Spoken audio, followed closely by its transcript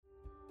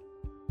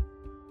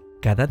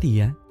Cada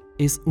día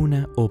es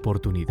una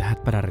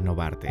oportunidad para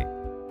renovarte.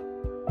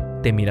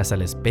 Te miras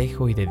al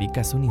espejo y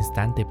dedicas un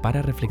instante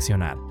para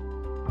reflexionar.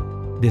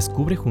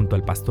 Descubre junto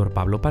al pastor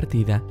Pablo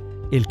Partida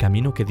el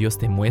camino que Dios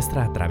te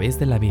muestra a través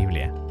de la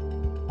Biblia.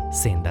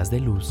 Sendas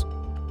de luz,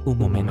 un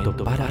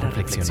momento para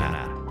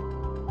reflexionar.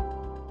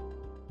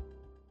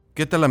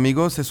 ¿Qué tal,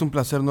 amigos? Es un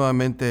placer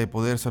nuevamente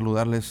poder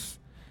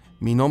saludarles.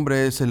 Mi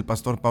nombre es el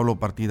pastor Pablo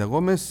Partida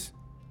Gómez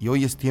y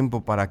hoy es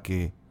tiempo para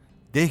que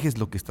dejes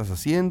lo que estás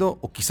haciendo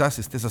o quizás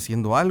estés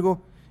haciendo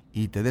algo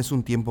y te des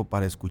un tiempo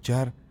para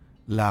escuchar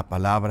la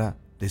palabra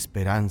de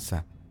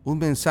esperanza, un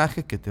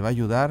mensaje que te va a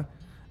ayudar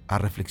a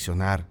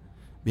reflexionar.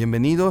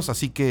 Bienvenidos,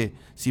 así que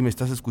si me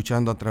estás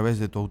escuchando a través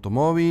de tu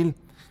automóvil,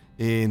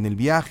 en el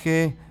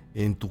viaje,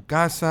 en tu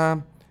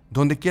casa,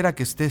 donde quiera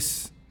que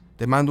estés,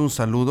 te mando un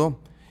saludo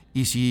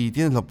y si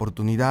tienes la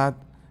oportunidad,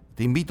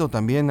 te invito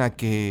también a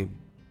que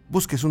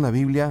busques una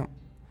Biblia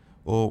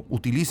o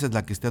utilices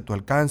la que esté a tu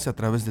alcance a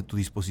través de tu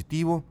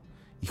dispositivo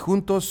y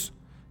juntos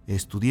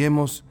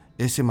estudiemos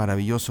ese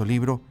maravilloso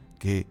libro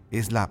que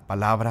es la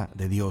palabra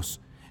de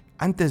Dios.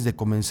 Antes de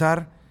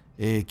comenzar,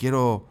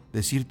 quiero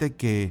decirte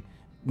que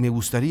me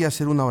gustaría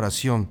hacer una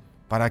oración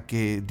para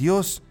que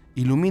Dios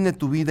ilumine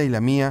tu vida y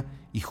la mía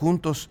y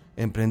juntos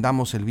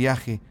emprendamos el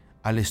viaje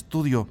al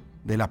estudio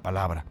de la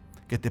palabra.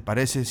 ¿Qué te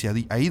parece si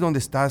ahí donde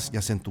estás,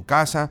 ya sea en tu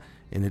casa,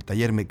 en el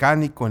taller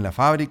mecánico, en la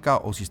fábrica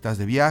o si estás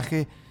de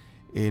viaje,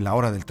 en la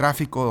hora del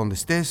tráfico, donde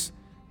estés,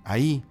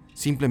 ahí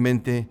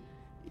simplemente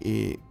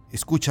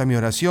escucha mi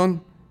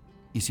oración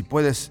y si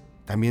puedes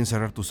también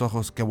cerrar tus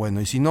ojos, qué bueno.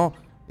 Y si no,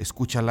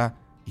 escúchala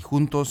y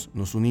juntos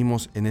nos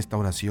unimos en esta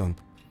oración.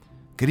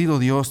 Querido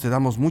Dios, te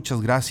damos muchas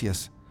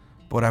gracias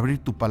por abrir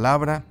tu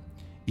palabra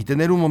y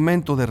tener un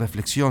momento de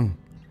reflexión.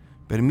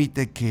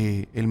 Permite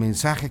que el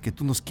mensaje que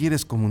tú nos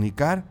quieres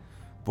comunicar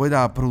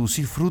pueda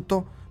producir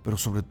fruto, pero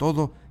sobre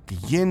todo que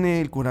llene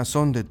el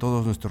corazón de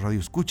todos nuestros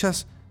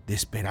radioescuchas de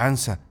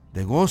esperanza,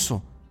 de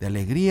gozo, de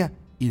alegría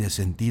y de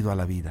sentido a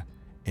la vida.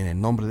 En el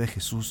nombre de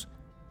Jesús.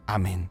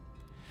 Amén.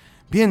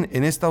 Bien,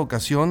 en esta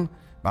ocasión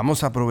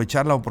vamos a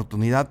aprovechar la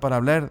oportunidad para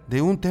hablar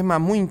de un tema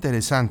muy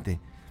interesante.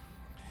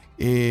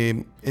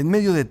 En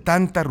medio de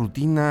tanta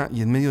rutina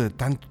y en medio de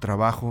tanto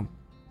trabajo,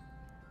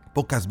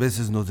 pocas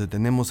veces nos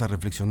detenemos a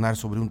reflexionar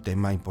sobre un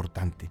tema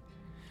importante.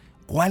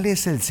 ¿Cuál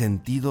es el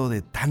sentido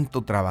de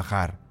tanto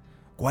trabajar?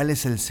 ¿Cuál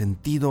es el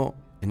sentido,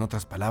 en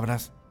otras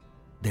palabras,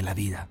 de la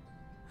vida?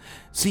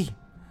 Sí,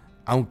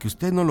 aunque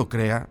usted no lo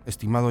crea,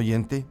 estimado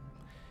oyente,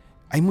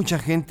 hay mucha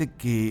gente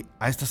que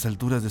a estas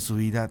alturas de su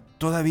vida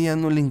todavía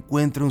no le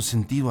encuentra un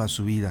sentido a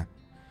su vida.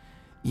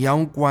 Y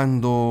aun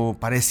cuando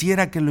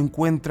pareciera que lo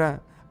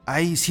encuentra,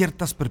 hay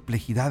ciertas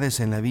perplejidades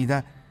en la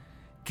vida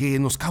que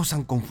nos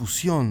causan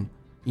confusión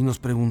y nos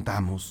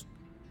preguntamos,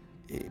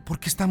 ¿por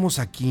qué estamos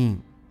aquí?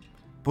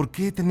 ¿Por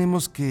qué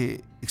tenemos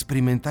que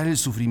experimentar el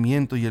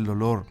sufrimiento y el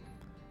dolor?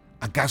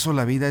 ¿Acaso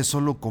la vida es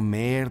solo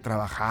comer,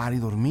 trabajar y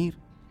dormir?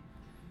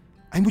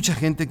 Hay mucha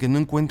gente que no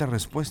encuentra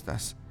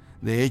respuestas.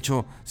 De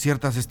hecho,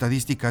 ciertas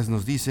estadísticas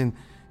nos dicen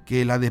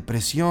que la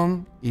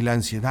depresión y la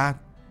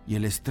ansiedad y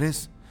el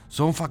estrés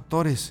son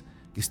factores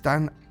que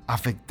están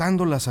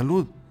afectando la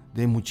salud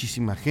de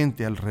muchísima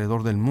gente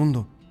alrededor del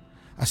mundo.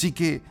 Así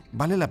que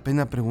vale la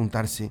pena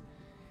preguntarse,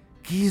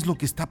 ¿qué es lo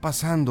que está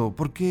pasando?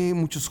 ¿Por qué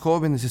muchos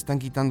jóvenes están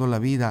quitando la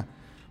vida?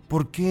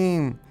 ¿Por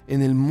qué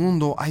en el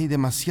mundo hay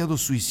demasiados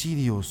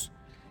suicidios?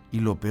 Y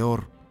lo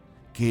peor,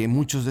 que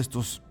muchos de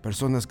estas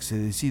personas que se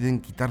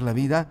deciden quitar la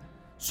vida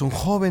son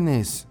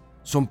jóvenes,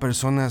 son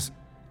personas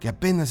que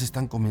apenas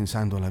están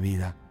comenzando la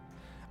vida.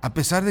 A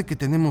pesar de que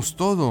tenemos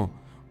todo,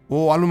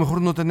 o a lo mejor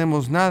no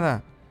tenemos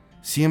nada,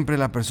 siempre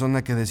la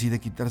persona que decide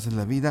quitarse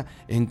la vida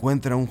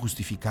encuentra un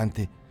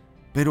justificante.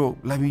 Pero,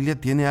 ¿la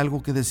Biblia tiene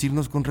algo que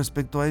decirnos con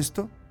respecto a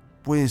esto?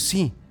 Pues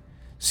sí,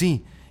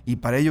 y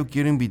para ello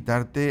quiero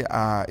invitarte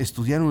a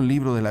estudiar un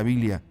libro de la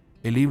Biblia,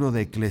 el libro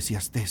de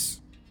Eclesiastés.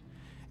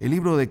 El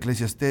libro de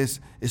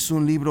Eclesiastés es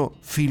un libro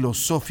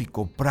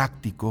filosófico,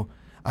 práctico,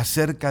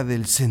 acerca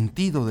del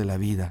sentido de la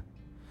vida.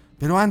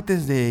 Pero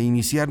antes de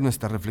iniciar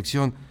nuestra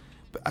reflexión,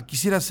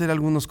 quisiera hacer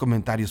algunos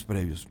comentarios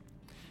previos.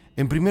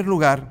 En primer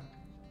lugar,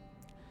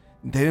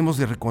 debemos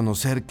de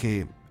reconocer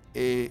que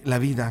la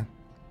vida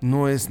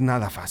no es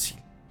nada fácil.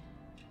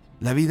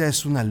 La vida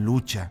es una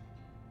lucha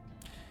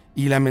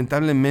y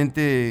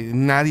lamentablemente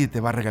nadie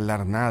te va a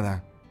regalar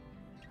nada.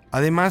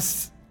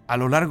 Además, a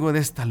lo largo de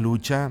esta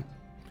lucha,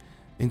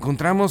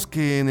 encontramos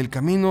que en el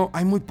camino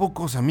hay muy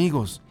pocos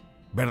amigos,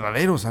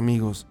 verdaderos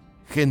amigos,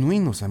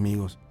 genuinos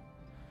amigos.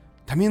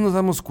 También nos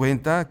damos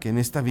cuenta que en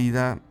esta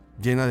vida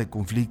llena de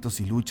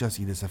conflictos y luchas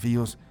y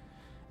desafíos,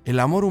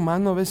 el amor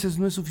humano a veces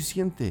no es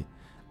suficiente.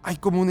 Hay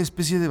como una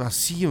especie de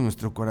vacío en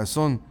nuestro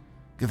corazón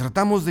que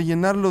tratamos de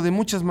llenarlo de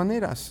muchas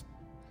maneras.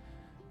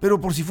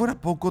 Pero por si fuera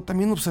poco,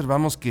 también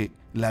observamos que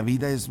la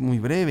vida es muy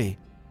breve.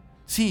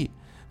 Sí,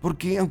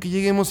 porque aunque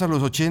lleguemos a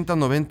los 80 o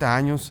 90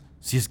 años,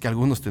 si es que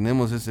algunos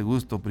tenemos ese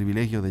gusto o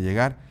privilegio de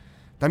llegar,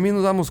 también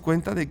nos damos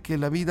cuenta de que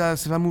la vida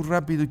se va muy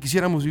rápido y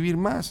quisiéramos vivir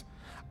más.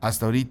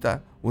 Hasta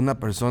ahorita, una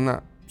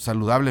persona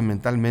saludable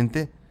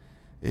mentalmente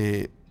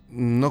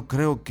No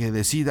creo que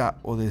decida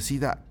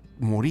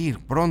morir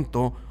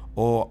pronto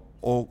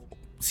o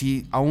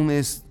si aún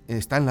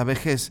está en la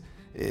vejez,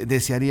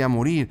 desearía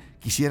morir.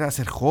 Quisiera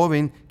ser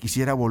joven,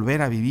 quisiera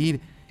volver a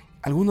vivir.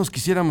 Algunos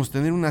quisiéramos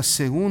tener una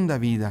segunda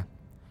vida.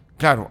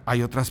 Claro,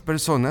 hay otras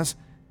personas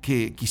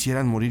que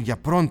quisieran morir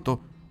ya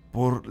pronto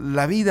por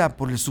la vida,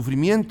 por el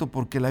sufrimiento,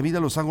 porque la vida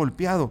los ha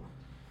golpeado.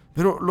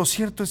 Pero lo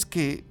cierto es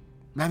que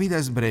la vida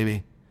es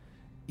breve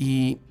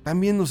y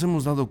también nos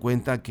hemos dado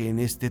cuenta que en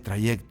este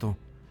trayecto,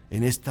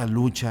 en esta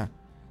lucha,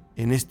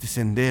 en este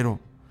sendero,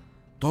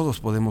 todos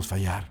podemos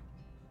fallar.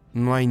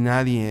 No hay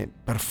nadie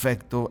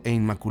perfecto e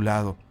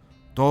inmaculado.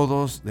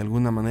 Todos, de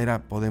alguna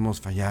manera,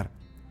 podemos fallar.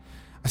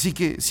 Así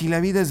que si la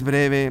vida es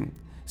breve,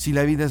 si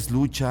la vida es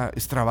lucha,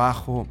 es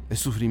trabajo, es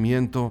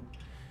sufrimiento,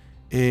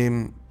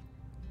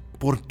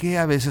 ¿por qué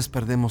a veces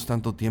perdemos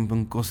tanto tiempo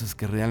en cosas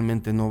que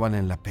realmente no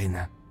valen la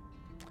pena?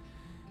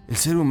 El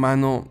ser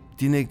humano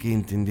tiene que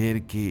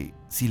entender que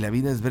si la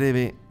vida es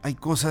breve, hay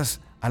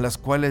cosas a las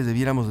cuales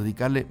debiéramos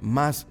dedicarle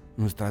más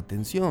nuestra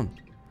atención.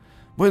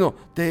 Bueno,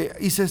 te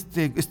hice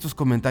estos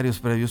comentarios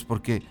previos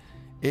porque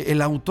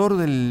el autor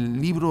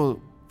del libro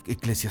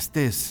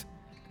Eclesiastés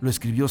lo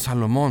escribió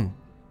Salomón.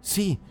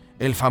 Sí,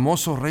 el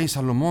famoso rey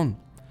Salomón.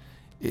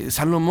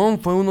 Salomón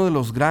fue uno de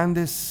los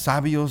grandes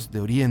sabios de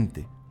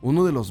Oriente,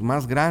 uno de los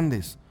más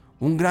grandes,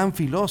 un gran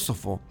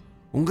filósofo,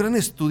 un gran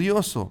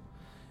estudioso.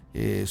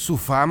 Su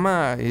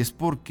fama es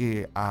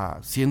porque,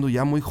 siendo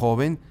ya muy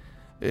joven,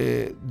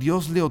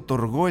 Dios le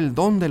otorgó el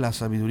don de la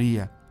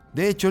sabiduría.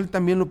 De hecho, él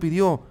también lo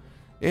pidió.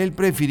 Él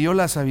prefirió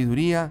la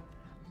sabiduría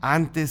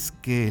antes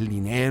que el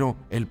dinero,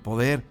 el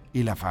poder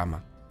y la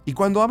fama. Y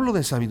cuando hablo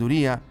de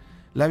sabiduría,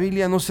 la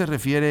Biblia no se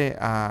refiere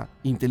a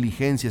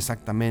inteligencia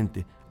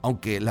exactamente,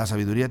 aunque la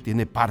sabiduría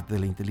tiene parte de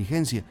la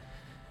inteligencia.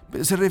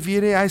 Se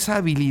refiere a esa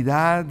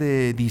habilidad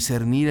de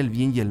discernir el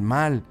bien y el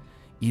mal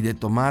y de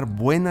tomar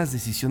buenas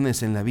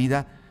decisiones en la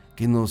vida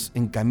que nos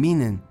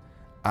encaminen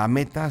a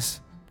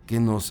metas que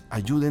nos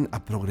ayuden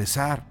a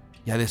progresar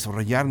y a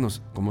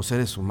desarrollarnos como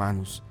seres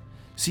humanos.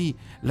 Sí,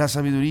 la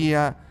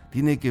sabiduría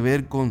tiene que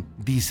ver con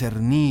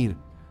discernir,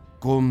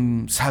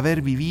 con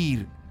saber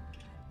vivir,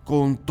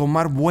 con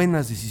tomar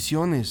buenas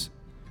decisiones.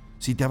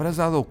 Si te habrás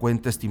dado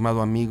cuenta,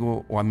 estimado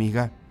amigo o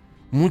amiga,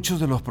 muchos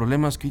de los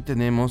problemas que hoy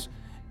tenemos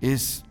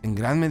es en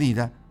gran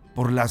medida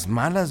por las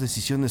malas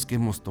decisiones que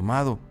hemos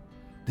tomado.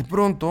 De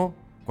pronto,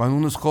 cuando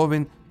uno es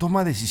joven,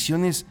 toma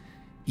decisiones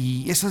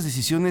y esas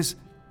decisiones,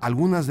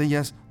 algunas de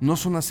ellas no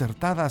son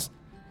acertadas.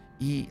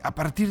 Y a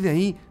partir de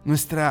ahí,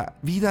 nuestra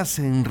vida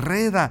se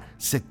enreda,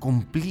 se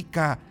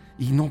complica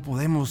y no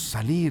podemos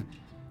salir.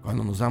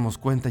 Cuando nos damos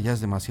cuenta ya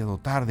es demasiado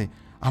tarde,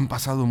 han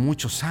pasado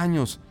muchos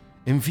años.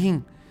 En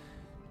fin,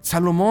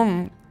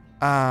 Salomón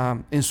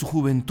en su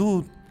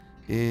juventud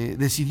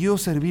decidió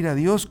servir a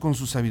Dios con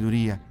su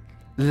sabiduría.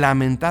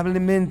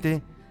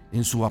 Lamentablemente,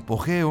 en su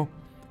apogeo,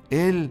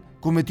 él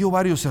cometió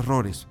varios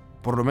errores,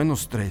 por lo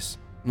menos 3.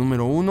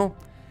 Número 1,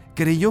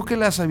 creyó que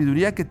la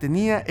sabiduría que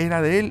tenía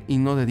era de él y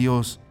no de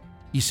Dios,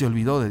 y se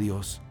olvidó de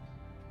Dios,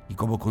 y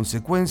como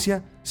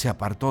consecuencia se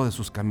apartó de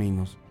sus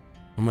caminos.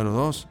 Número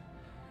 2,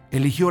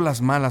 eligió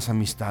las malas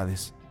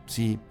amistades.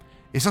 Sí,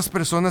 esas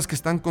personas que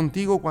están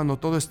contigo cuando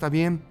todo está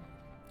bien,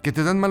 que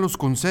te dan malos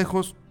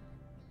consejos,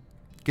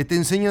 que te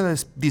enseñan a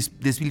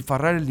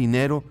despilfarrar el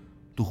dinero,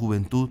 tu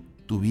juventud,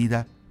 tu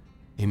vida,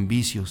 en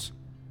vicios.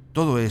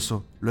 Todo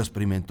eso lo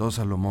experimentó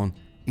Salomón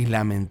y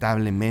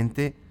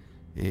lamentablemente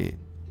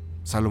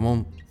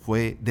Salomón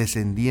fue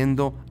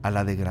descendiendo a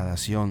la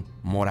degradación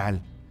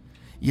moral.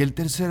 Y el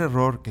tercer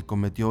error que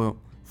cometió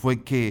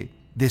fue que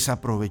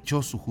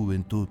desaprovechó su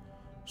juventud,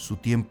 su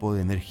tiempo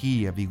de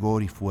energía,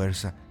 vigor y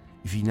fuerza.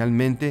 Y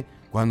finalmente,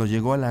 cuando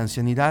llegó a la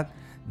ancianidad,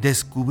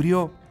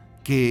 descubrió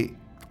que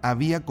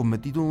había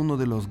cometido uno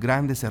de los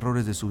grandes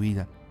errores de su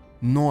vida.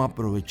 No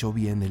aprovechó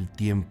bien el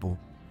tiempo,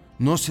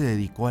 no se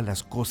dedicó a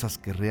las cosas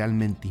que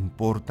realmente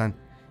importan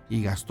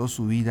y gastó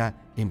su vida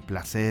en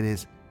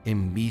placeres,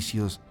 en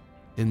vicios,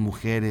 en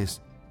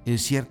mujeres, en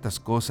ciertas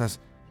cosas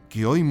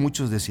que hoy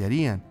muchos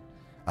desearían.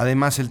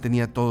 Además, él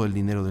tenía todo el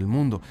dinero del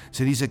mundo.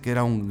 Se dice que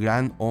era un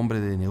gran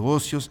hombre de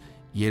negocios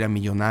y era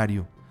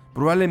millonario.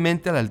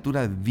 Probablemente a la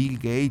altura de Bill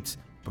Gates,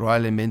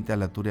 probablemente a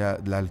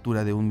la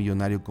altura de un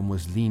millonario como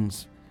Slim.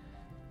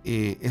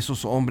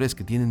 Esos hombres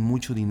que tienen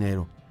mucho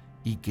dinero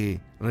y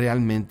que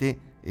realmente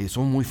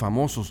son muy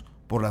famosos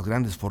por las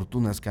grandes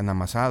fortunas que han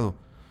amasado.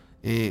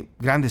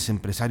 Grandes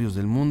empresarios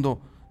del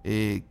mundo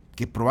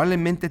que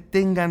probablemente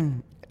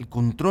tengan el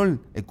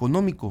control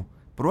económico.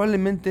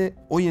 Probablemente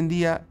hoy en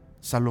día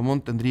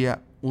Salomón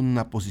tendría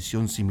una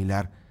posición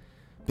similar,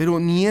 pero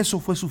ni eso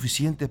fue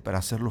suficiente para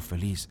hacerlo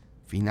feliz.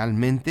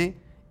 Finalmente,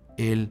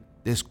 él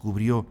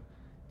descubrió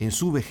en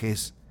su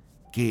vejez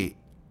que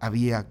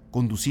había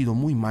conducido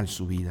muy mal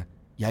su vida,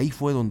 y ahí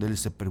fue donde él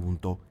se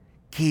preguntó: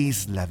 ¿qué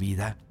es la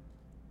vida?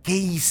 ¿Qué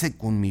hice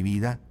con mi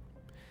vida?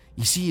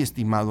 Y sí,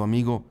 estimado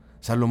amigo,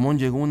 Salomón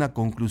llegó a una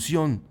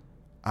conclusión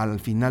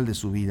al final de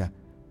su vida: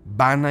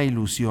 vana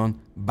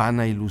ilusión,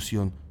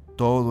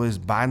 todo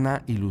es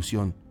vana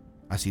ilusión.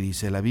 Así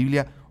dice la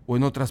Biblia, o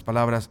en otras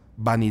palabras,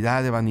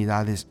 vanidad de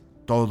vanidades,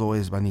 todo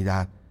es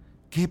vanidad.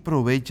 ¿Qué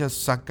provechas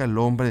saca el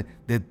hombre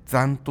de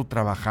tanto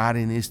trabajar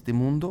en este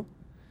mundo?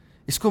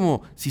 Es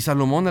como si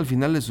Salomón al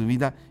final de su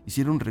vida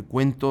hiciera un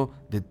recuento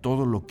de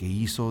todo lo que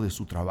hizo, de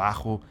su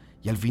trabajo,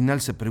 y al final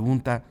se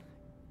pregunta,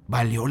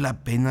 ¿valió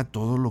la pena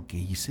todo lo que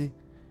hice?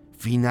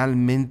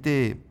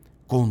 ¿Finalmente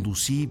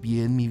conducí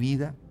bien mi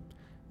vida?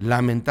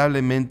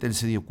 Lamentablemente él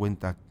se dio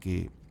cuenta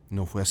que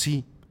no fue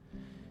así.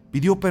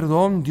 Pidió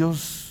perdón,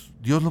 Dios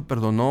lo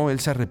perdonó, él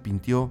se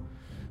arrepintió,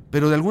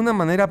 pero de alguna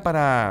manera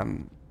para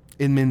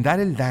enmendar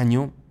el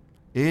daño,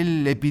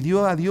 él le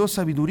pidió a Dios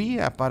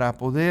sabiduría para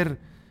poder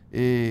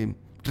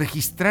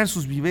registrar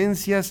sus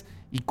vivencias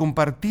y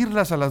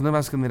compartirlas a las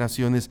nuevas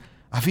generaciones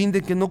a fin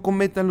de que no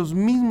cometan los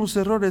mismos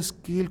errores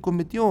que él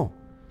cometió.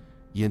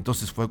 Y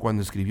entonces fue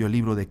cuando escribió el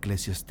libro de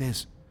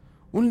Eclesiastés,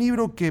 un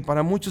libro que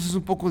para muchos es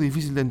un poco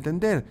difícil de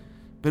entender,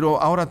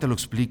 pero ahora te lo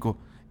explico.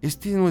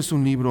 Este no es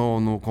un libro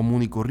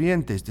común y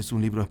corriente, este es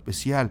un libro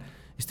especial,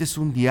 este es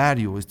un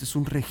diario, este es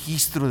un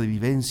registro de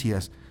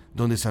vivencias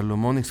donde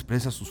Salomón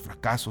expresa sus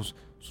fracasos,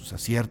 sus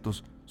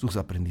aciertos, sus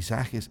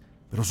aprendizajes,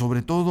 pero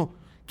sobre todo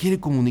quiere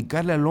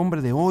comunicarle al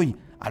hombre de hoy,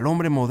 al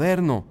hombre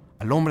moderno,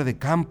 al hombre de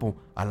campo,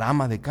 al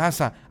ama de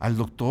casa, al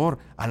doctor,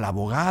 al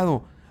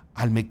abogado,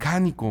 al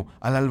mecánico,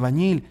 al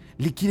albañil.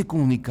 Le quiere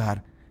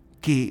comunicar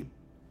que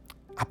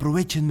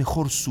aprovechen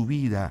mejor su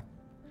vida,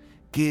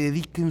 que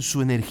dediquen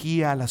su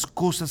energía a las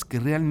cosas que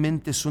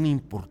realmente son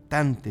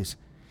importantes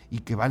y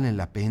que valen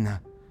la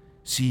pena.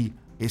 Sí,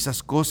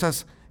 esas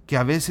cosas que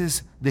a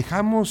veces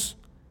dejamos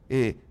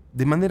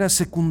de manera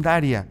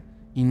secundaria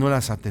y no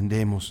las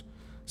atendemos.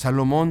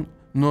 Salomón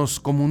nos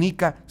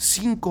comunica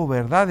 5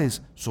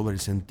 verdades sobre el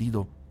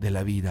sentido de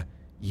la vida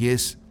y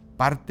es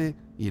parte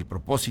y el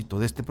propósito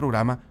de este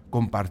programa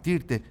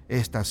compartirte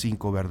estas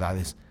 5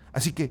 verdades.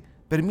 Así que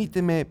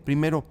permíteme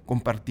primero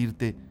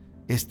compartirte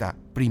esta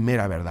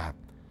primera verdad.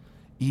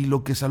 Y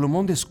lo que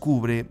Salomón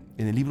descubre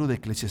en el libro de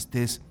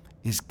Eclesiastés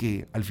es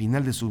que al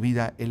final de su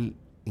vida él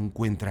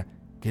encuentra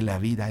que la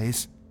vida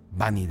es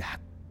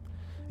vanidad.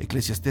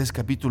 Eclesiastés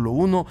capítulo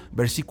 1,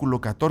 versículo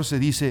 14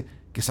 dice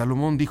que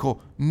Salomón dijo,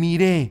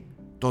 miré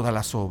todas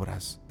las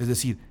obras, es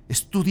decir,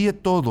 estudié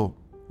todo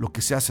lo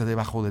que se hace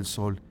debajo del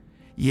sol,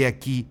 y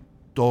aquí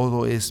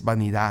todo es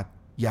vanidad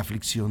y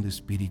aflicción de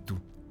espíritu.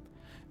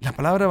 La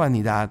palabra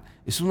vanidad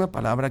es una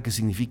palabra que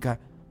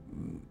significa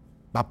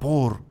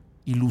vapor,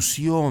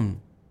 ilusión,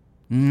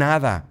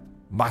 nada,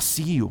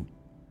 vacío.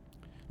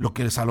 Lo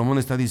que Salomón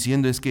está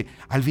diciendo es que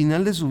al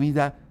final de su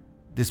vida,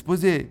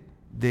 después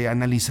de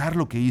analizar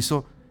lo que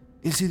hizo,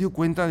 él se dio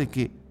cuenta de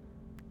que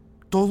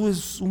todo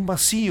es un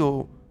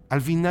vacío.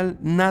 Al final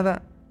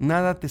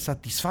nada te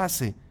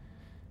satisface.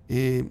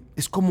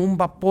 Es como un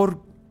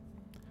vapor.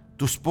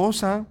 Tu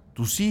esposa,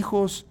 tus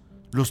hijos,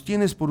 los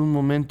tienes por un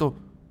momento,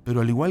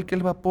 pero al igual que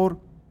el vapor,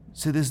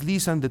 se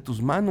deslizan de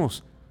tus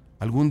manos.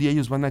 Algún día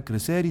ellos van a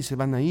crecer y se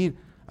van a ir.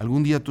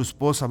 Algún día tu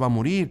esposa va a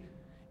morir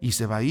y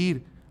se va a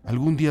ir.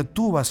 Algún día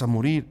tú vas a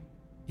morir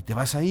y te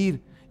vas a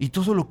ir. Y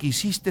todo lo que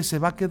hiciste se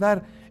va a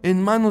quedar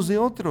en manos de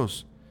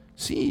otros.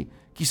 Sí,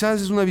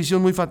 quizás es una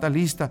visión muy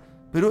fatalista,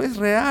 pero es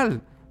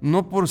real.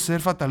 No por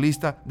ser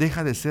fatalista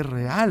deja de ser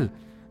real.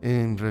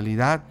 En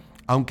realidad,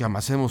 aunque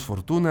amasemos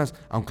fortunas,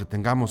 aunque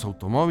tengamos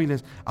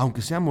automóviles,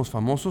 aunque seamos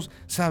famosos,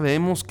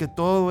 sabemos que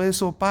todo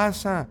eso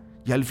pasa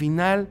y al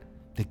final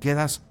te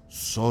quedas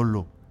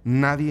solo.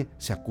 Nadie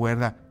se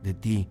acuerda de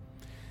ti.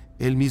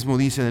 Él mismo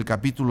dice en el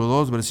capítulo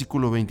 2,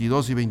 versículos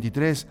 22 y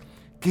 23,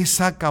 ¿qué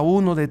saca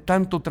uno de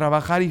tanto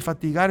trabajar y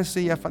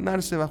fatigarse y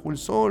afanarse bajo el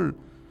sol?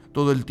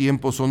 Todo el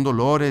tiempo son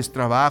dolores,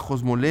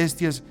 trabajos,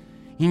 molestias,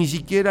 y ni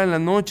siquiera en la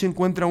noche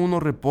encuentra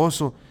uno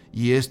reposo,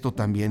 y esto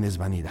también es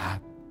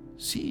vanidad.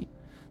 Sí,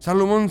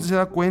 Salomón se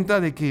da cuenta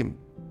de que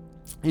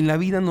en la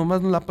vida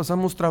nomás nos la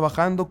pasamos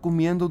trabajando,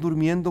 comiendo,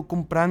 durmiendo,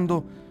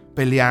 comprando,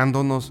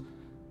 peleándonos,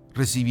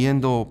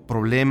 recibiendo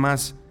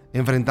problemas,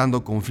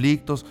 enfrentando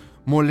conflictos,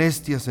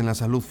 molestias en la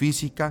salud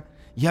física,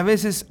 y a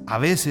veces,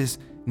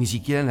 ni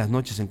siquiera en las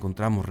noches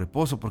encontramos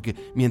reposo, porque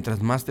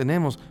mientras más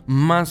tenemos,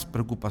 más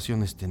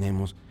preocupaciones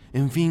tenemos.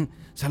 En fin,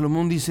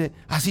 Salomón dice,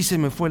 así se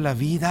me fue la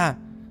vida,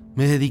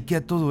 me dediqué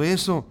a todo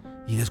eso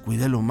y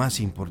descuidé lo más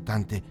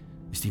importante.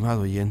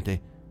 Estimado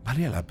oyente,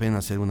 vale la pena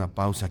hacer una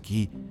pausa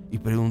aquí y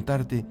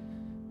preguntarte,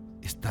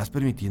 ¿estás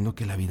permitiendo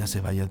que la vida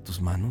se vaya de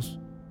tus manos?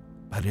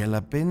 Vale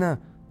la pena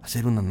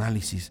hacer un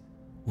análisis,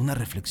 una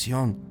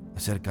reflexión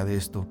acerca de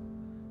esto.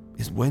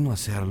 Es bueno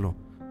hacerlo,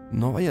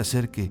 no vaya a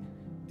ser que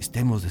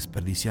estemos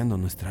desperdiciando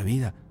nuestra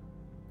vida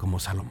como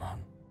Salomón.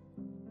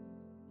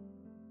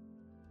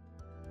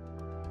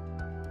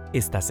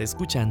 Estás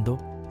escuchando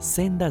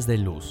Sendas de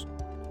Luz,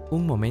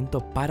 un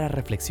momento para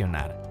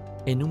reflexionar.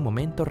 En un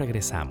momento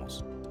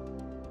regresamos.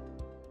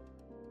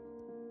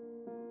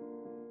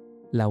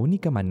 La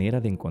única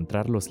manera de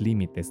encontrar los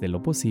límites de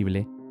lo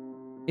posible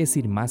es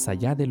ir más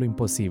allá de lo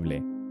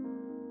imposible.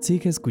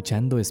 Sigue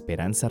escuchando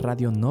Esperanza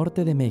Radio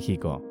Norte de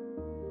México,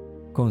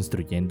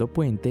 construyendo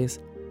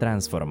puentes,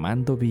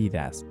 transformando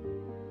vidas.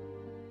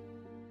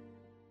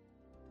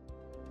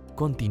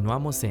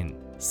 Continuamos en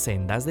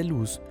Sendas de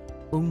Luz,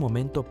 un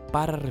momento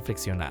para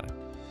reflexionar.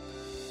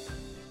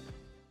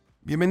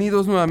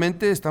 Bienvenidos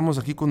nuevamente, estamos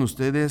aquí con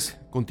ustedes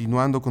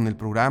continuando con el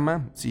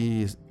programa.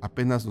 Si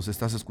apenas nos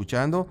estás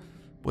escuchando,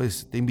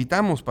 pues te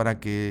invitamos para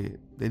que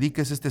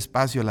dediques este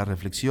espacio a la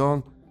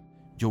reflexión.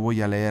 Yo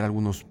voy a leer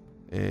algunas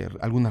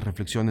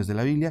reflexiones de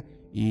la Biblia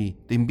y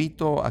te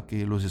invito a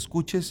que los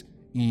escuches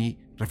y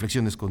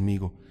reflexiones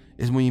conmigo.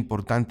 Es muy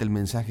importante el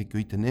mensaje que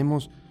hoy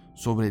tenemos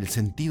sobre el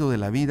sentido de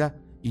la vida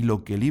y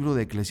lo que el libro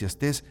de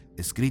Eclesiastés,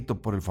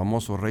 escrito por el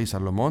famoso rey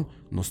Salomón,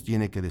 nos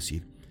tiene que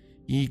decir.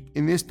 Y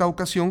en esta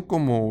ocasión,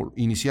 como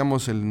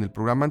iniciamos en el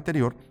programa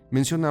anterior,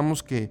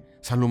 mencionamos que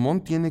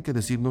Salomón tiene que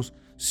decirnos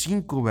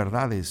 5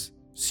 verdades,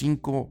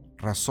 5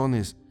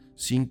 razones,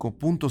 5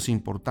 puntos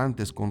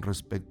importantes con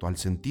respecto al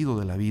sentido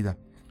de la vida.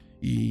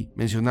 Y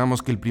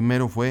mencionamos que el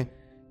primero fue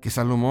que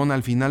Salomón,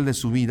 al final de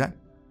su vida,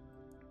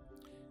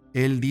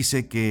 él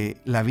dice que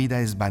la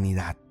vida es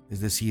vanidad, es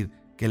decir,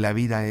 que la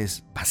vida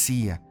es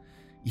vacía.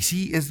 Y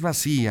sí, es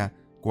vacía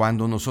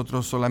cuando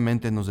nosotros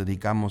solamente nos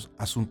dedicamos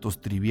a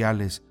asuntos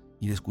triviales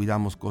y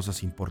descuidamos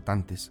cosas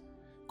importantes.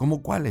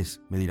 ¿Cómo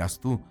cuáles? Me dirás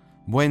tú.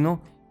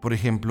 Bueno, por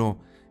ejemplo,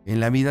 en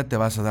la vida te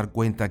vas a dar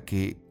cuenta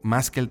que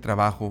más que el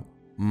trabajo,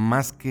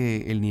 más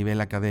que el nivel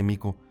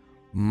académico,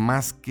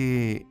 más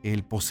que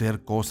el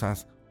poseer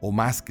cosas o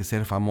más que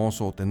ser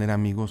famoso o tener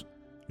amigos,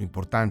 lo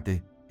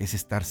importante es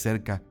estar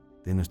cerca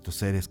de nuestros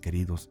seres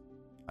queridos,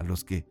 a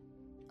los que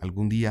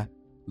algún día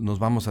nos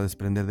vamos a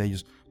desprender de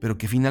ellos, pero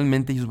que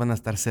finalmente ellos van a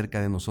estar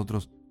cerca de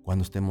nosotros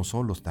cuando estemos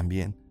solos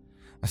también.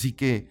 Así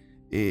que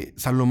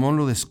Salomón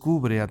lo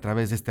descubre a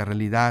través de esta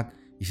realidad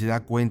y se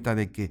da cuenta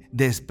de que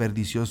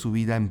desperdició su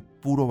vida en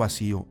puro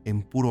vacío,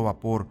 en puro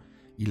vapor,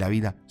 y la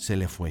vida se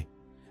le fue.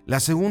 La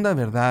segunda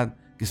verdad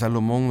que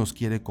Salomón nos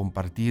quiere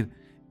compartir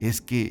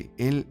es que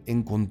él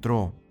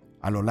encontró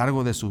a lo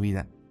largo de su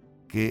vida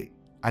que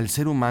al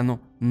ser humano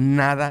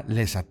nada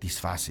le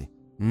satisface,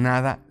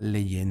 nada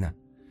le llena.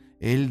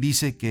 Él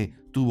dice que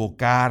tuvo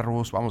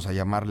carros, vamos a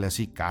llamarle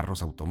así,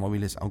 carros,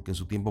 automóviles, aunque en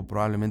su tiempo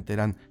probablemente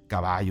eran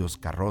caballos,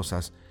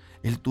 carrozas.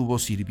 Él tuvo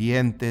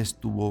sirvientes,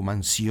 tuvo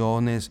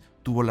mansiones,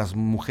 tuvo las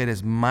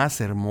mujeres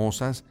más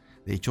hermosas.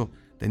 De hecho,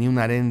 tenía un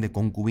harén de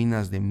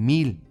concubinas de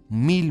mil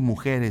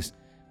mujeres,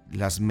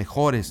 las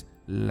mejores,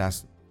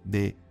 las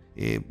de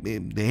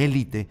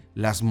élite,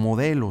 las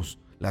modelos,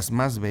 las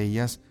más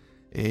bellas.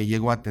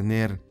 Llegó a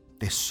tener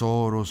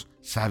tesoros,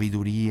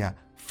 sabiduría,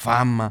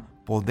 fama,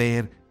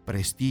 poder,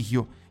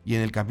 prestigio. Y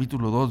en el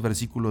capítulo 2,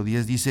 versículo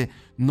 10 dice: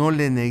 no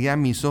le negué a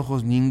mis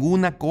ojos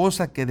ninguna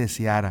cosa que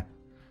deseara.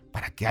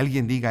 Para que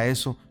alguien diga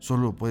eso,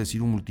 solo lo puede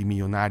decir un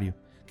multimillonario.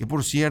 Que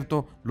por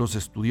cierto, los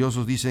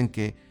estudiosos dicen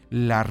que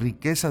la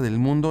riqueza del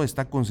mundo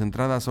está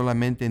concentrada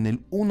solamente en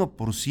el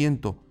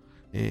 1%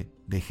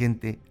 de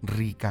gente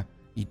rica,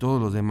 y todos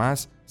los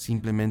demás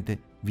simplemente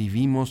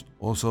vivimos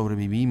o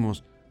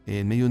sobrevivimos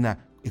en medio de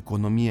una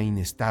economía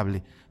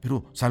inestable.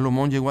 Pero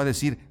Salomón llegó a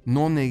decir: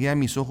 no negué a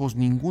mis ojos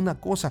ninguna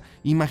cosa.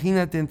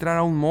 Imagínate entrar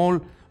a un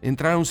mall,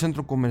 entrar a un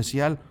centro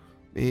comercial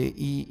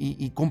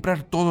y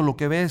comprar todo lo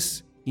que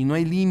ves, y no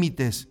hay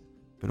límites.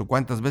 Pero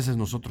 ¿cuántas veces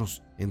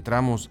nosotros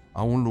entramos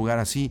a un lugar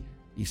así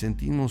y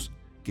sentimos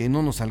que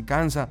no nos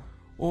alcanza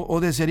o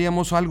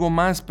desearíamos algo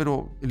más,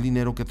 pero el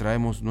dinero que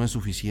traemos no es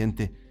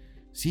suficiente?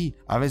 Sí,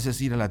 a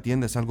veces ir a la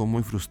tienda es algo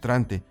muy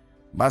frustrante.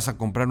 Vas a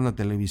comprar una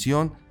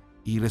televisión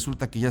y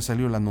resulta que ya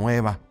salió la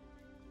nueva.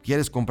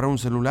 Quieres comprar un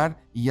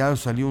celular y ya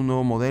salió un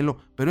nuevo modelo,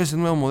 pero ese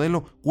nuevo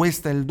modelo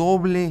cuesta el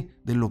doble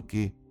de lo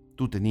que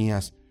tú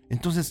tenías.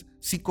 Entonces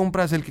sí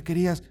compras el que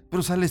querías,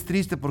 pero sales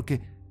triste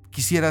porque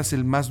quisieras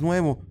el más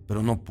nuevo,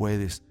 pero no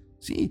puedes.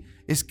 Sí,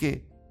 es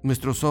que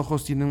nuestros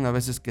ojos tienen a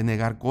veces que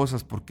negar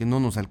cosas porque no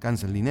nos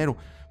alcanza el dinero.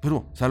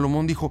 Pero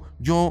Salomón dijo: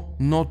 yo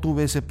no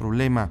tuve ese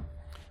problema.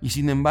 Y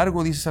sin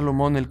embargo, dice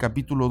Salomón en el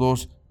capítulo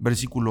 2,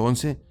 versículo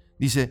 11,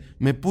 dice: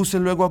 me puse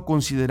luego a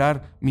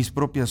considerar mis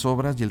propias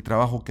obras y el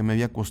trabajo que me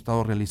había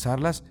costado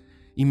realizarlas,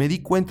 y me di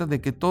cuenta de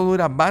que todo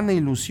era vana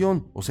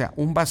ilusión, o sea,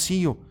 un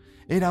vacío.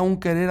 Era un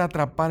querer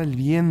atrapar el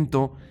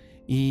viento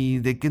y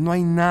de que no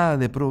hay nada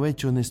de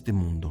provecho en este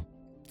mundo.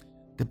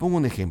 Te pongo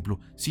un ejemplo.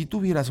 Si tú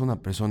vieras a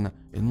una persona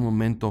en un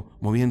momento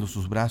moviendo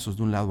sus brazos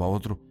de un lado a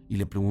otro y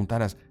le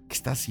preguntaras ¿qué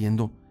está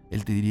haciendo?,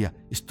 él te diría: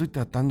 estoy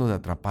tratando de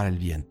atrapar el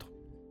viento.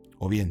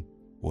 O bien,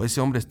 o ese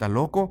hombre está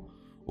loco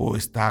o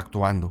está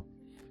actuando.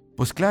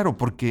 Pues claro,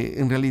 porque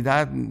en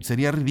realidad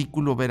sería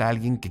ridículo ver a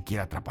alguien que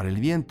quiera atrapar el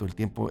viento.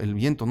 El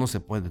viento no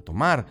se puede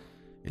tomar.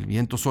 El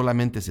viento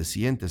solamente se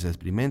siente, se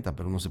experimenta,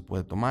 pero no se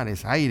puede tomar,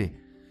 es aire.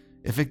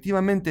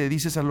 Efectivamente,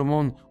 dice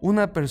Salomón,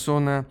 una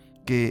persona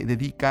que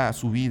dedica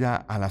su vida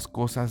a las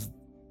cosas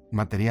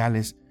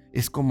materiales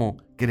es como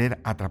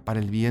querer atrapar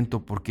el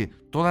viento, porque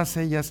todas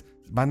ellas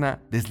van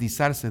a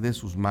deslizarse de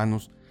sus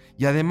manos.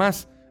 Y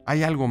además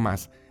hay algo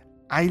más,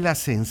 hay la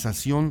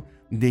sensación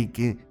de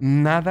que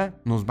nada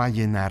nos va a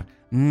llenar,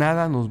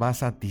 nada nos va a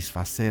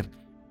satisfacer,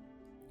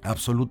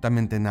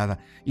 absolutamente nada.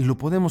 Y lo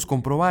podemos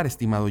comprobar,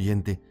 estimado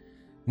oyente.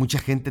 Mucha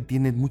gente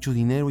tiene mucho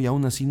dinero y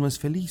aún así no es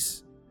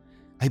feliz.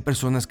 Hay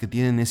personas que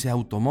tienen ese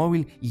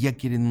automóvil y ya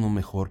quieren uno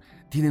mejor.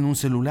 Tienen un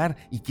celular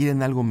y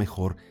quieren algo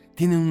mejor.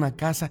 Tienen una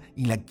casa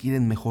y la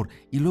quieren mejor.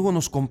 Y luego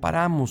nos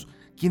comparamos.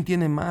 ¿Quién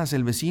tiene más,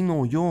 el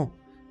vecino o yo?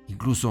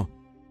 Incluso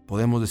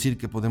podemos decir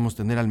que podemos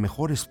tener al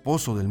mejor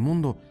esposo del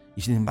mundo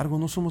y sin embargo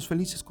no somos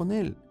felices con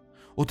él.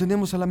 O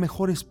tenemos a la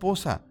mejor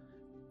esposa.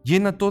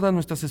 Llena todas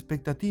nuestras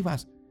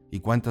expectativas.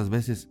 ¿Y cuántas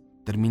veces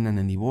terminan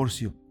en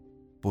divorcio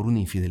por una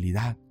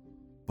infidelidad?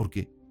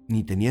 Porque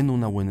ni teniendo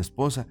una buena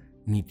esposa,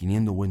 ni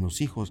teniendo buenos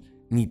hijos,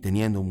 ni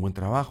teniendo un buen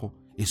trabajo,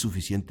 es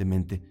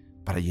suficientemente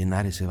para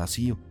llenar ese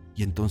vacío.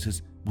 Y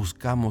entonces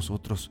buscamos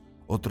otros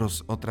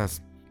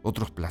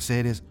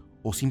placeres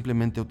o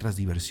simplemente otras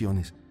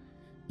diversiones.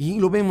 Y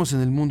lo vemos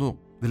en el mundo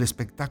del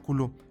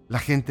espectáculo. La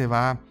gente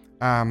va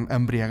a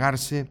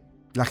embriagarse,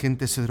 la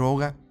gente se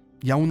droga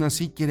y aún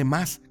así quiere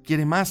más,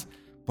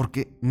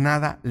 porque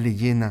nada le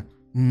llena,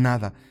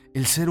 nada.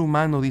 El ser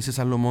humano, dice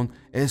Salomón,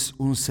 es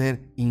un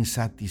ser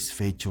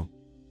insatisfecho.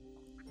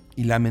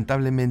 Y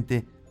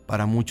lamentablemente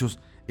para muchos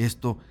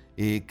esto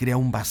crea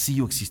un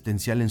vacío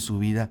existencial en su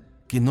vida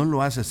que no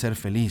lo hace ser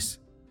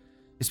feliz.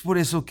 Es por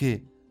eso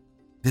que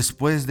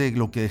después de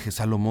lo que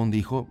Salomón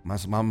dijo,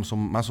 más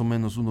o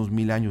menos unos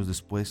 1000 años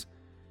después,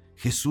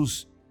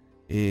 Jesús,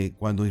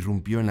 cuando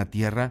irrumpió en la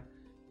tierra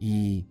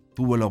y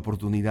tuvo la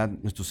oportunidad,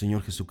 nuestro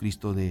Señor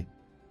Jesucristo, de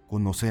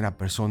conocer a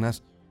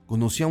personas,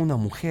 conoció a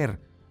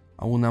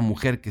una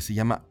mujer que se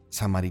llama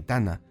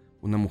samaritana,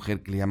 una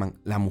mujer que le llaman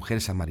la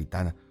mujer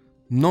samaritana.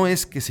 No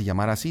es que se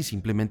llamara así,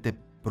 simplemente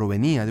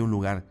provenía de un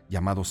lugar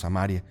llamado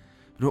Samaria.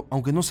 Pero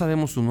aunque no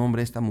sabemos su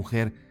nombre, esta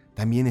mujer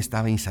también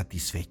estaba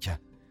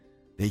insatisfecha.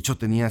 De hecho,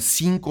 tenía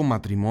 5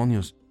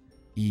 matrimonios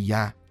y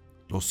ya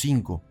los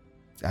 5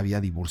 se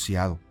había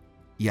divorciado.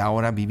 Y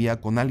ahora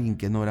vivía con alguien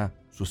que no era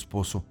su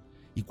esposo.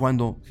 Y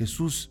cuando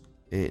Jesús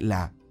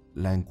la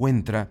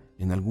encuentra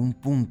en algún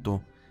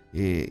punto,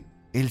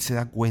 él se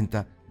da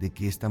cuenta de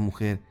que esta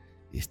mujer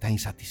está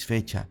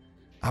insatisfecha.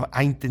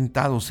 Ha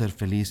intentado ser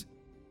feliz.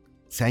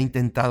 Se ha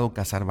intentado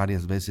casar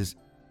varias veces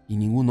y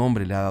ningún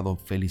hombre le ha dado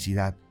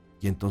felicidad.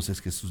 Y entonces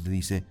Jesús le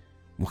dice: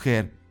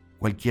 mujer,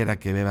 cualquiera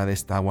que beba de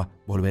esta agua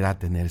volverá a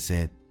tener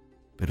sed.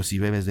 Pero si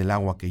bebes del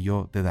agua que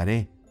yo te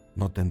daré,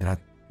 no tendrás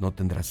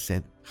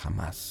sed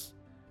jamás.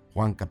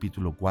 Juan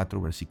capítulo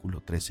 4, versículo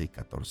 13 y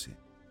 14.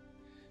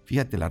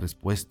 Fíjate la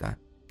respuesta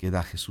que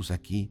da Jesús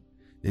aquí.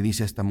 Le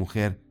dice a esta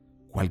mujer: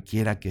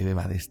 cualquiera que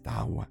beba de esta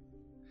agua.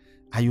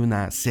 Hay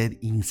una sed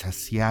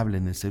insaciable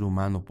en el ser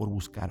humano por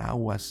buscar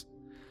aguas.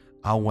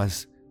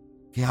 Aguas,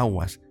 ¿qué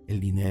aguas? El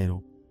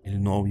dinero,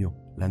 el novio,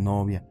 la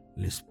novia,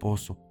 el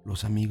esposo,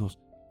 los amigos.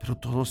 Pero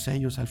todos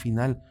ellos al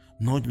final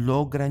no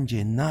logran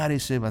llenar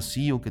ese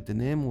vacío que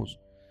tenemos.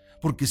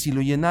 Porque si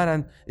lo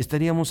llenaran,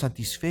 estaríamos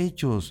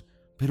satisfechos.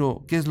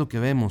 Pero, ¿qué es lo que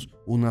vemos?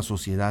 Una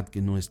sociedad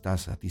que no está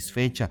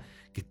satisfecha,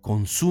 que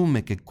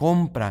consume, que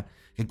compra,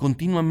 que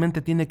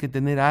continuamente tiene que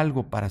tener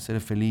algo para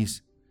ser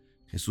feliz.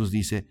 Jesús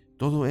dice: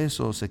 todo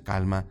eso se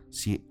calma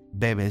si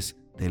bebes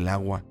del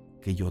agua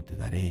que yo te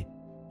daré.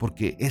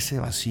 Porque ese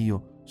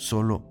vacío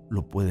solo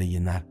lo puede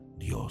llenar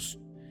Dios.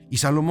 Y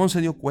Salomón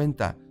se dio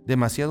cuenta,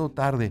 demasiado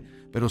tarde,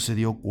 pero se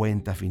dio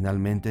cuenta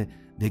finalmente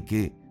de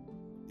que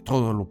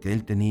todo lo que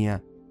él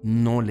tenía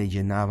no le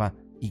llenaba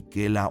y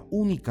que la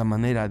única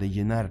manera de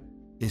llenar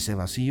ese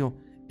vacío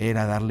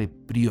era darle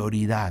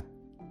prioridad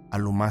a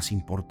lo más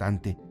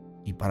importante.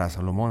 Y para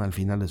Salomón, al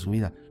final de su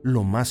vida,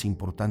 lo más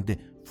importante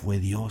fue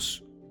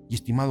Dios. Y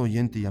estimado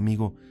oyente y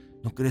amigo,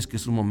 ¿no crees que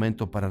es un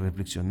momento para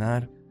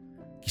reflexionar?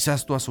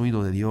 Quizás tú has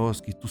oído de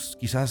Dios,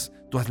 quizás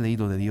tú has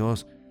leído de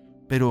Dios,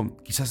 pero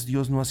quizás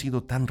Dios no ha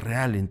sido tan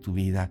real en tu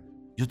vida.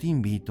 Yo te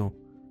invito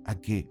a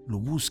que lo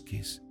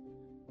busques.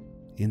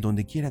 En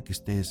donde quiera que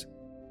estés,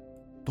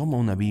 toma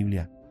una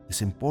Biblia,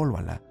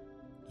 desempólvala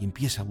y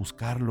empieza a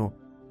buscarlo.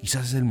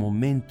 Quizás es el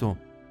momento.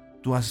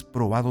 Tú has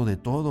probado de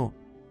todo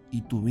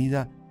y tu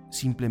vida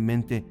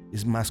simplemente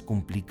es más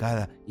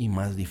complicada y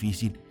más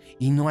difícil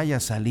y no haya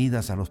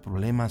salidas a los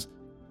problemas.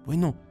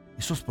 Bueno,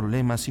 esos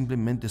problemas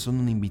simplemente son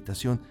una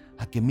invitación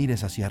a que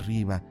mires hacia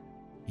arriba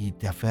y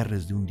te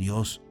aferres de un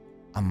Dios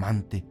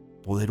amante,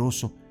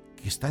 poderoso,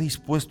 que está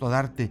dispuesto a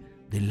darte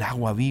del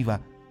agua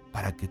viva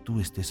para que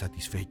tú estés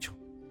satisfecho.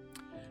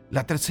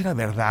 La tercera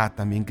verdad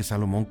también que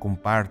Salomón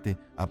comparte,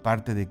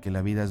 aparte de que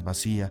la vida es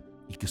vacía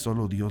y que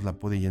solo Dios la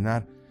puede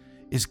llenar,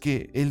 es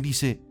que él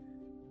dice: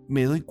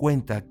 me doy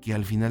cuenta que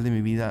al final de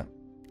mi vida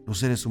los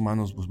seres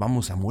humanos pues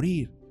vamos a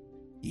morir.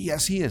 Y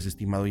así es,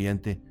 estimado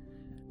oyente.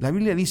 La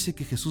Biblia dice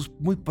que Jesús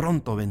muy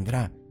pronto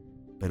vendrá,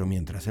 pero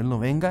mientras Él no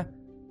venga,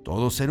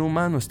 todo ser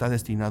humano está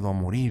destinado a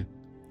morir.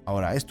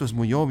 Ahora, esto es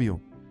muy obvio.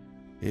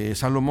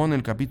 Salomón en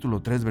el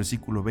capítulo 3,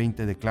 versículo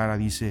 20 declara,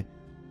 dice: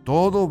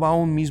 todo va a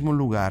un mismo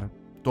lugar,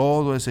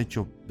 todo es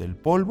hecho del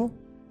polvo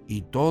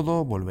y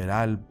todo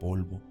volverá al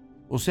polvo.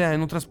 O sea,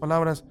 en otras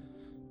palabras,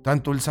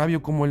 tanto el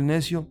sabio como el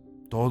necio,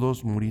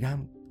 todos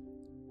morirán.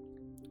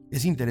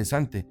 Es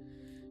interesante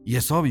y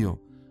es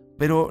obvio,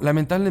 pero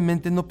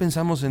lamentablemente no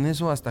pensamos en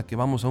eso hasta que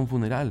vamos a un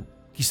funeral.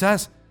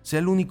 Quizás sea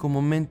el único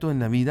momento en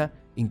la vida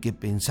en que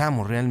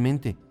pensamos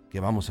realmente que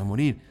vamos a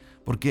morir,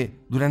 Porque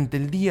durante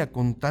el día,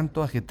 con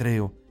tanto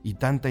ajetreo y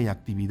tanta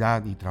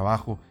actividad y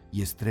trabajo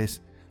y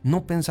estrés,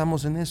 no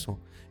pensamos en eso.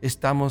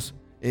 Estamos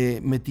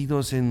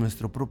metidos en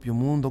nuestro propio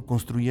mundo,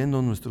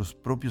 construyendo nuestros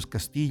propios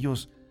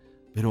castillos,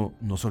 pero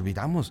nos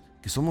olvidamos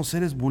que somos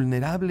seres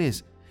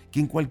vulnerables, que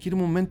en cualquier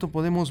momento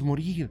podemos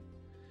morir.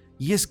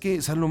 Y es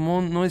que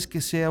Salomón no es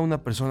que sea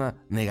una persona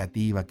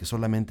negativa, que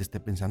solamente esté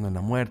pensando en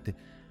la muerte,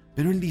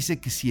 pero él dice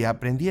que si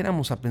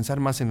aprendiéramos a pensar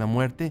más en la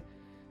muerte,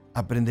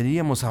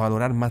 aprenderíamos a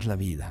valorar más la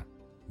vida.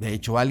 De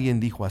hecho, alguien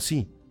dijo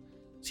así: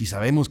 si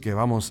sabemos que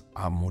vamos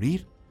a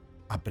morir,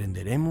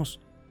 aprenderemos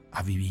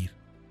a vivir.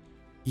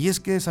 Y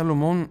es que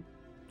Salomón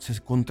se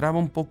encontraba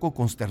un poco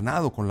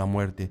consternado con la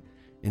muerte.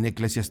 En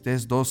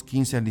Eclesiastés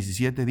 2:15 al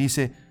 17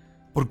 dice: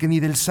 porque ni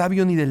del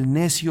sabio ni del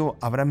necio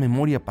habrá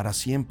memoria para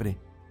siempre,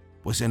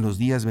 pues en los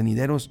días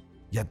venideros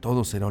ya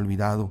todo será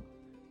olvidado,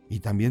 y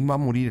también va a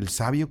morir el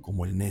sabio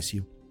como el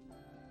necio.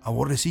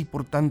 Aborrecí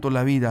por tanto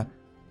la vida,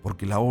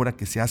 porque la obra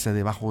que se hace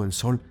debajo del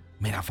sol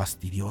me era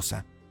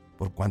fastidiosa,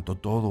 por cuanto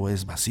todo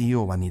es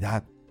vacío,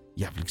 vanidad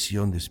y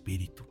aflicción de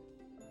espíritu.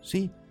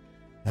 Sí,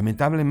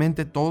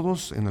 lamentablemente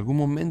todos en algún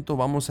momento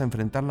vamos a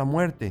enfrentar la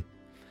muerte,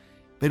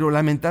 pero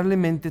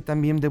lamentablemente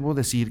también debo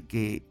decir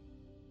que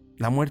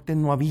la muerte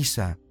no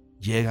avisa,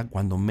 llega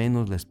cuando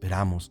menos la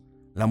esperamos.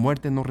 La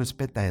muerte no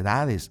respeta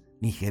edades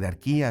ni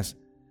jerarquías.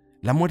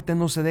 La muerte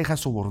no se deja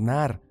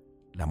sobornar.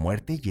 La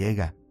muerte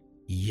llega,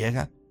 y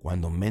llega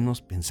cuando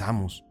menos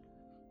pensamos.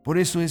 Por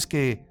eso es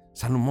que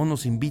Salomón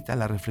nos invita a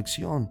la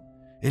reflexión.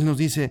 Él nos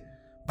dice,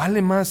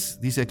 vale más,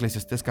 dice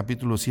Eclesiastés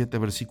capítulo 7,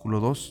 versículo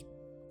 2,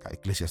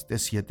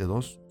 Eclesiastés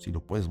 7:2, si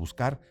lo puedes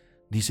buscar,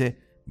 dice,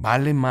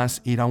 vale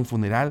más ir a un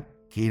funeral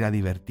que ir a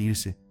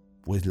divertirse,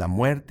 pues la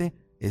muerte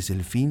es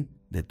el fin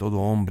de todo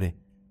hombre,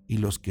 y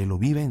los que lo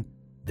viven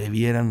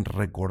debieran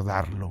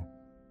recordarlo.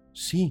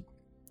 Sí,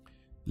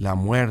 la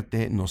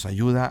muerte nos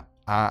ayuda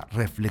a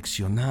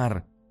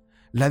reflexionar.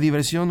 La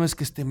diversión no es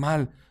que esté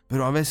mal,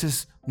 pero a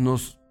veces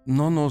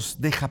no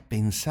nos deja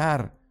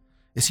pensar.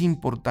 Es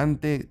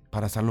importante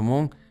para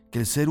Salomón que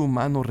el ser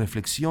humano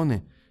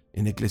reflexione.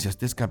 En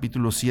Eclesiastés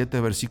capítulo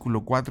 7,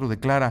 versículo 4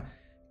 declara,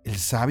 el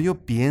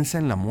sabio piensa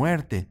en la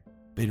muerte,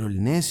 pero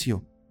el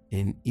necio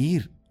en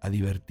ir a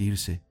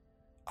divertirse.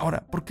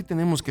 Ahora, ¿por qué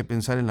tenemos que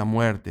pensar en la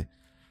muerte?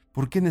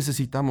 ¿Por qué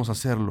necesitamos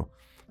hacerlo?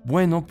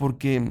 Bueno,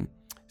 porque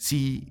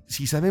si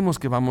sabemos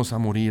que vamos a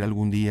morir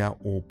algún día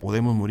o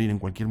podemos morir en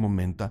cualquier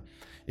momento,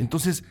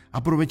 entonces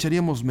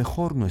aprovecharíamos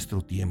mejor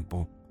nuestro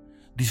tiempo.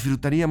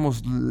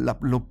 Disfrutaríamos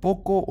lo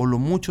poco o lo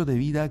mucho de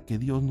vida que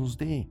Dios nos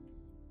dé.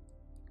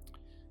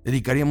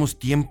 Dedicaríamos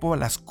tiempo a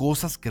las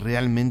cosas que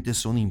realmente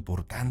son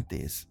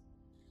importantes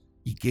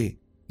y que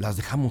las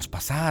dejamos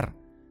pasar.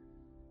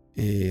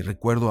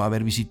 Recuerdo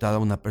haber visitado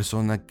a una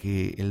persona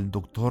que el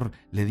doctor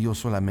le dio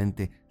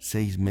solamente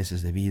 6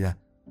 meses de vida,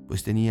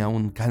 pues tenía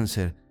un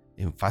cáncer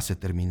en fase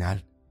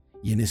terminal.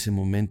 Y en ese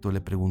momento le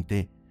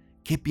pregunté,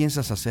 ¿qué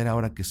piensas hacer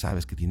ahora que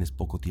sabes que tienes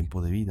poco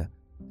tiempo de vida?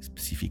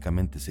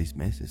 Específicamente 6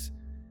 meses.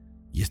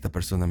 Y esta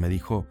persona me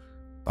dijo,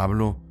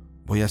 Pablo,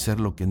 voy a hacer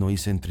lo que no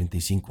hice en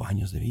 35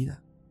 años de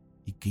vida.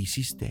 ¿Y qué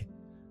hiciste?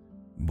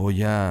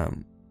 Voy a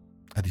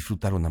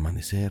disfrutar un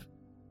amanecer.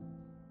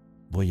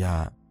 Voy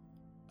a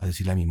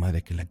decirle a mi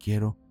madre que la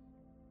quiero.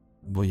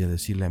 Voy a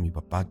decirle a mi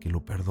papá que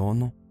lo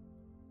perdono.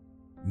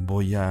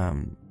 Voy a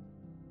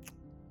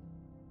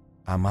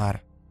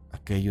amar a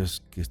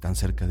aquellos que están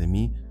cerca de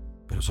mí,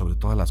 pero sobre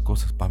todas las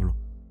cosas, Pablo,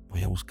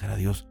 voy a buscar a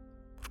Dios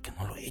porque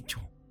no lo he hecho.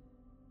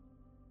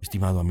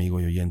 Estimado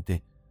amigo y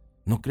oyente,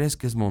 ¿no crees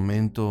que es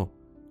momento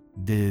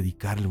de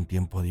dedicarle un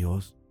tiempo a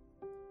Dios?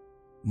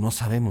 No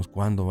sabemos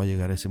cuándo va a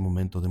llegar ese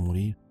momento de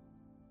morir,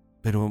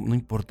 pero no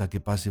importa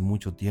que pase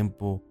mucho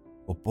tiempo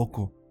o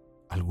poco,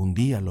 algún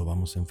día lo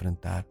vamos a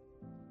enfrentar.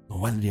 ¿No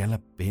valdría la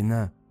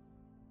pena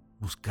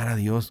buscar a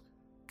Dios,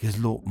 que es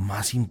lo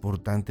más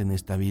importante en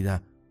esta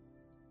vida,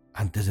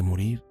 antes de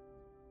morir?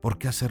 ¿Por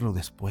qué hacerlo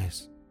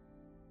después?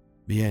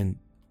 Bien,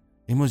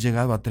 hemos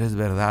llegado a 3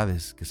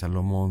 verdades que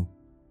Salomón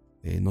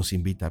nos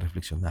invita a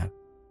reflexionar.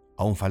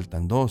 Aún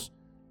faltan 2.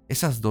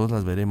 Esas 2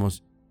 las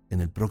veremos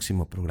en el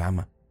próximo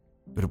programa.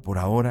 Pero por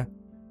ahora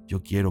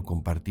yo quiero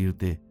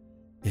compartirte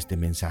este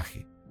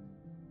mensaje.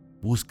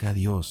 Busca a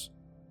Dios.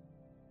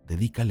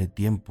 Dedícale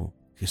tiempo.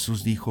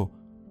 Jesús dijo,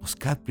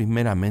 buscad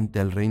primeramente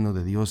el reino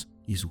de Dios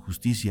y su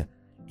justicia,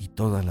 y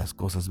todas las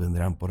cosas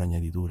vendrán por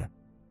añadidura.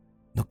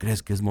 ¿No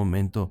crees que es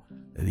momento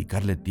de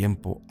dedicarle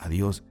tiempo a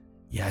Dios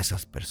y a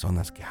esas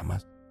personas que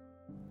amas?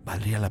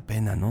 Valdría la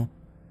pena, ¿no?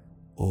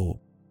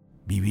 O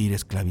vivir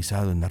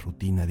esclavizado en la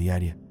rutina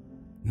diaria.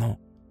 No,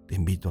 te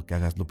invito a que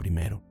hagas lo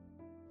primero.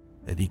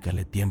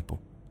 Dedícale tiempo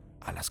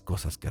a las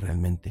cosas que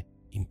realmente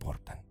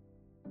importan.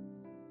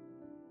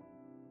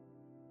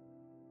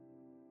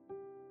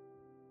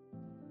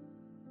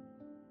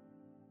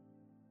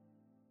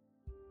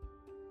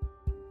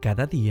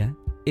 Cada día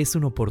es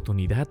una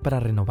oportunidad para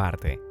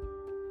renovarte.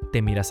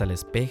 Te miras al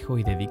espejo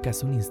y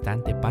dedicas un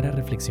instante para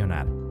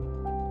reflexionar.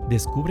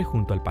 Descubre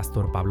junto al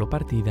pastor Pablo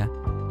Partida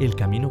el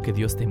camino que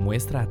Dios te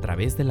muestra a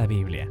través de la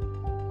Biblia.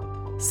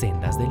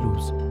 Sendas de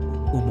luz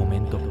un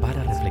momento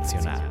para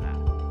reflexionar.